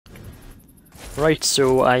Right,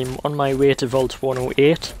 so I'm on my way to Vault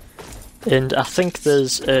 108, and I think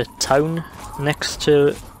there's a town next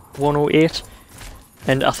to 108,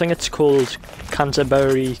 and I think it's called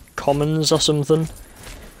Canterbury Commons or something.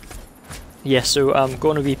 Yeah, so I'm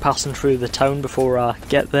going to be passing through the town before I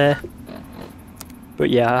get there. But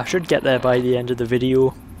yeah, I should get there by the end of the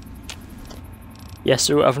video. Yeah,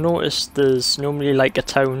 so I've noticed there's normally like a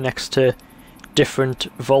town next to different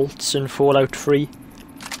vaults in Fallout 3.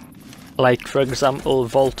 Like, for example,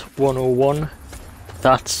 Vault 101,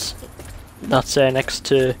 that's next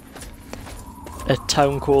to a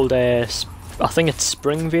town called, I think it's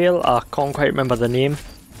Springvale. I can't quite remember the name.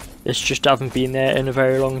 It's just I haven't been there in a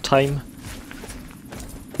very long time.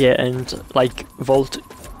 Yeah, and like Vault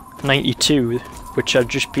 92, which I've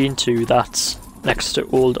just been to, that's next to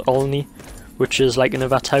Old Olney, which is like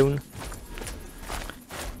another town.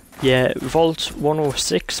 Yeah, Vault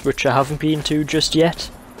 106, which I haven't been to just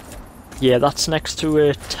yet. Yeah, that's next to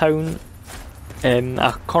a town.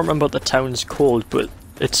 I can't remember what the town's called, but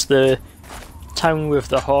it's the town with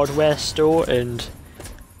the hardware store and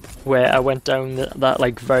where I went down that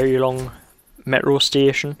like very long metro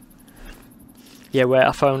station. Yeah, where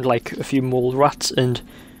I found like a few mole rats, and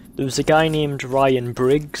there was a guy named Ryan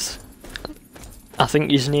Briggs, I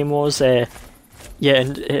think his name was. Yeah,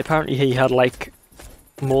 and apparently he had like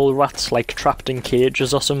mole rats like trapped in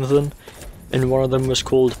cages or something, and one of them was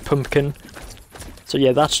called Pumpkin. So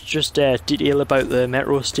yeah, that's just a detail about the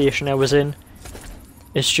metro station I was in.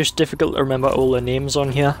 It's just difficult to remember all the names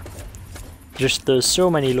on here. Just there's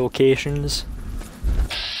so many locations.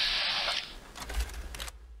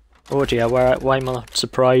 Oh dear, why am I not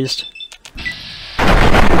surprised?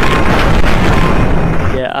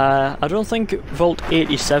 Yeah, I don't think Vault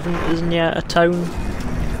 87 is near a town.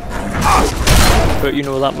 But you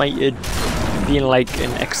know, that might have been like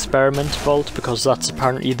an experiment vault, because that's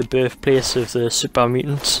apparently the birthplace of the super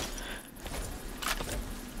mutants.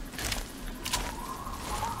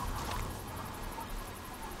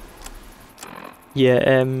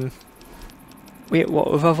 Yeah, wait, what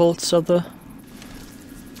other vaults are there?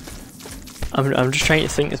 I'm just trying to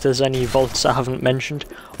think if there's any vaults I haven't mentioned.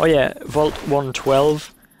 Oh yeah, Vault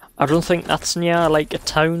 112. I don't think that's near like a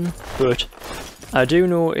town, but I do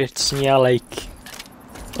know it's near like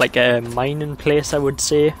a mining place, I would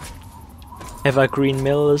say. Evergreen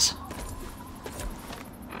Mills.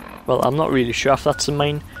 Well, I'm not really sure if that's a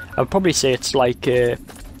mine. I'd probably say it's like a,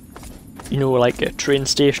 you know, like a train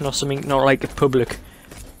station or something, not like a public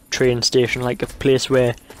train station, like a place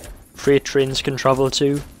where freight trains can travel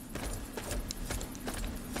to.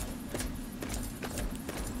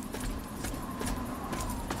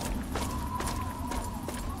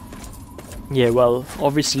 Yeah, well,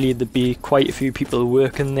 obviously there'd be quite a few people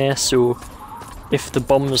working there, so if the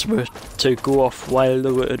bombs were to go off while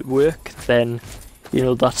they were at work, then, you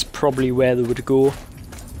know, that's probably where they would go.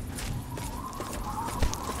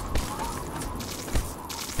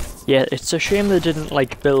 Yeah, it's a shame they didn't,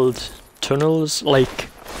 like, build tunnels, like,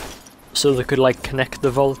 so they could, like, connect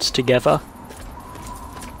the vaults together.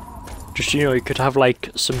 Just, you know, you could have, like,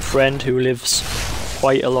 some friend who lives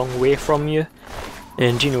quite a long way from you,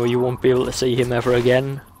 and, you know, you won't be able to see him ever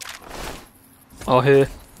again. Or her.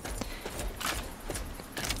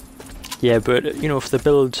 Yeah, but, you know, if they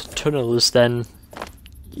build tunnels, then,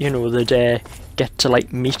 you know, they'd get to,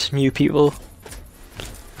 like, meet new people.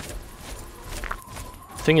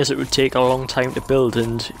 Thing is, it would take a long time to build,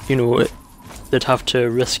 and, you know, they'd have to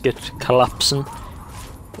risk it collapsing.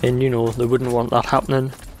 And, you know, they wouldn't want that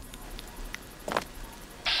happening.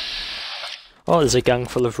 Oh, there's a gang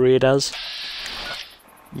full of raiders.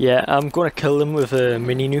 Yeah, I'm gonna kill them with a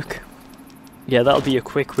mini nuke. Yeah, that'll be a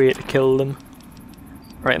quick way to kill them.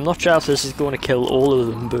 Right, I'm not sure if this is going to kill all of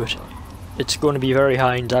them, but it's going to be very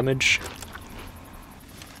high in damage.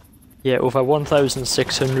 Yeah, over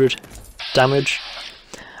 1,600 damage.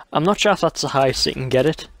 I'm not sure if that's the highest it can get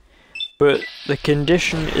it, but the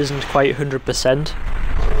condition isn't quite 100%.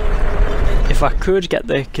 If I could get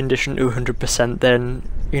the condition to 100%, then,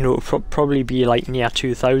 you know, it would probably be like near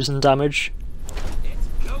 2,000 damage.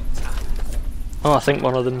 Oh, I think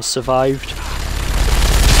one of them survived.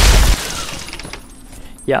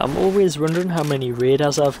 Yeah, I'm always wondering how many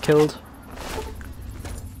raiders I've killed.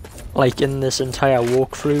 Like, in this entire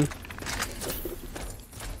walkthrough.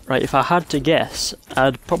 Right, if I had to guess,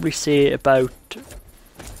 I'd probably say about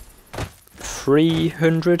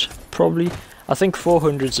 300, probably. I think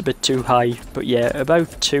 400's a bit too high, but yeah,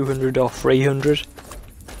 about 200 or 300.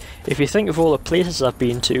 If you think of all the places I've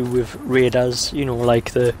been to with raiders, you know,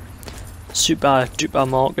 like the super duper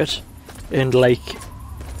market, and like,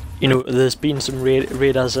 you know, there's been some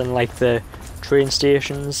raiders in like the train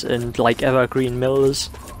stations and like evergreen mills.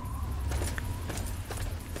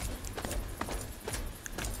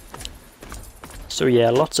 So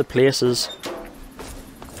yeah, lots of places.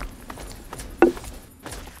 But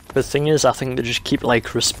the thing is, I think they just keep like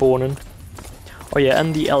respawning. Oh yeah,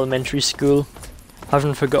 and the elementary school.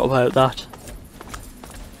 Haven't forgot about that.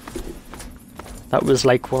 That was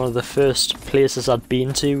like one of the first places I'd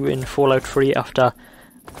been to in Fallout 3 after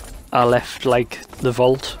I left like the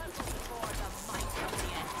vault.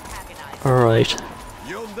 Alright.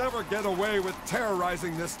 You'll never get away with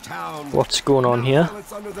terrorizing this town. What's going on here?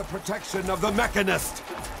 It's under the protection of the Mechanist.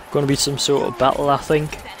 Gonna be some sort of battle, I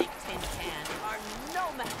think.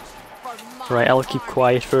 Right, I'll keep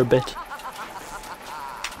quiet for a bit.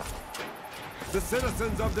 The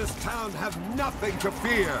citizens of this town have nothing to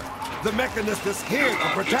fear. The Mechanist is here to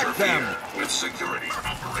protect them. With security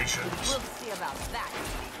operations. We'll see about that.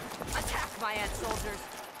 Attack my ant soldiers.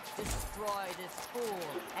 Destroy this fool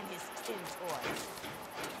and his tin toys.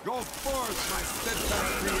 Go forth, my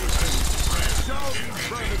steadfast creation. Show these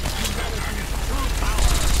humanity's true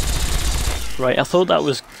power. Right, I thought that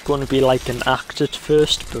was going to be like an act at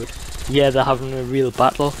first, but yeah, they're having a real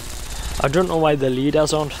battle. I don't know why the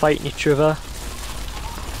leaders aren't fighting each other.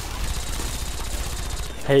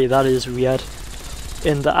 Hey, that is weird.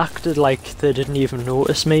 And they acted like they didn't even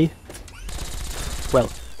notice me.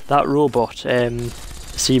 Well, that robot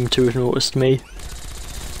seemed to have noticed me.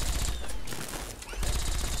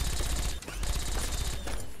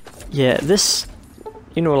 Yeah, this,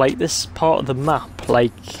 you know, like this part of the map,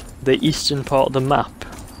 like the eastern part of the map,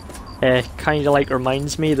 kind of like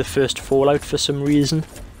reminds me of the first Fallout for some reason.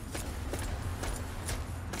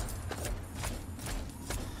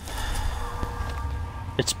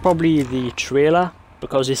 It's probably the trailer,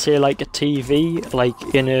 because you see like a TV, like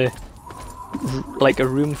in a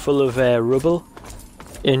room full of rubble,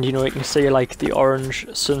 and you know you can see like the orange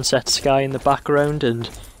sunset sky in the background, and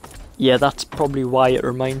yeah, that's probably why it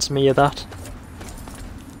reminds me of that.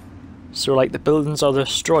 So like the buildings are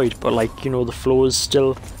destroyed, but like, you know, the floor's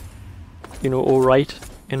still, you know, alright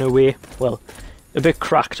in a way. Well, a bit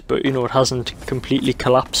cracked, but you know, it hasn't completely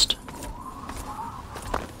collapsed.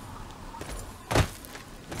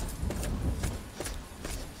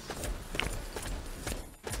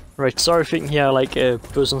 Right, sorry if you can hear like a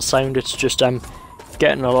buzzing sound, it's just I'm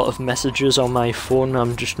getting a lot of messages on my phone.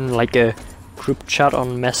 I'm just in like a group chat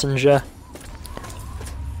on Messenger.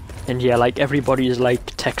 And yeah, like everybody's like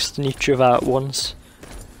texting each other at once.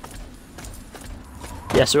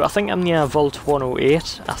 Yeah, so I think I'm near Vault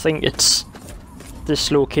 108. I think it's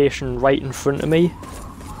this location right in front of me.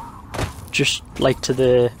 Just like to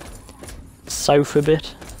the south a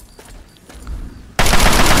bit.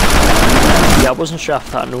 Yeah, I wasn't sure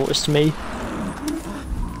if that noticed me.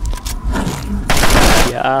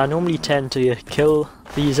 Yeah, I normally tend to kill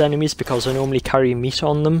these enemies because I normally carry meat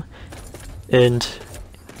on them. And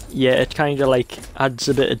yeah, it kind of like adds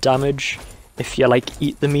a bit of damage if you like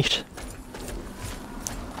eat the meat.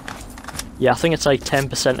 Yeah, I think it's like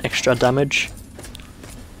 10% extra damage.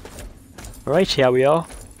 Right, here we are.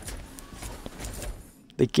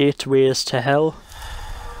 The gateways to hell.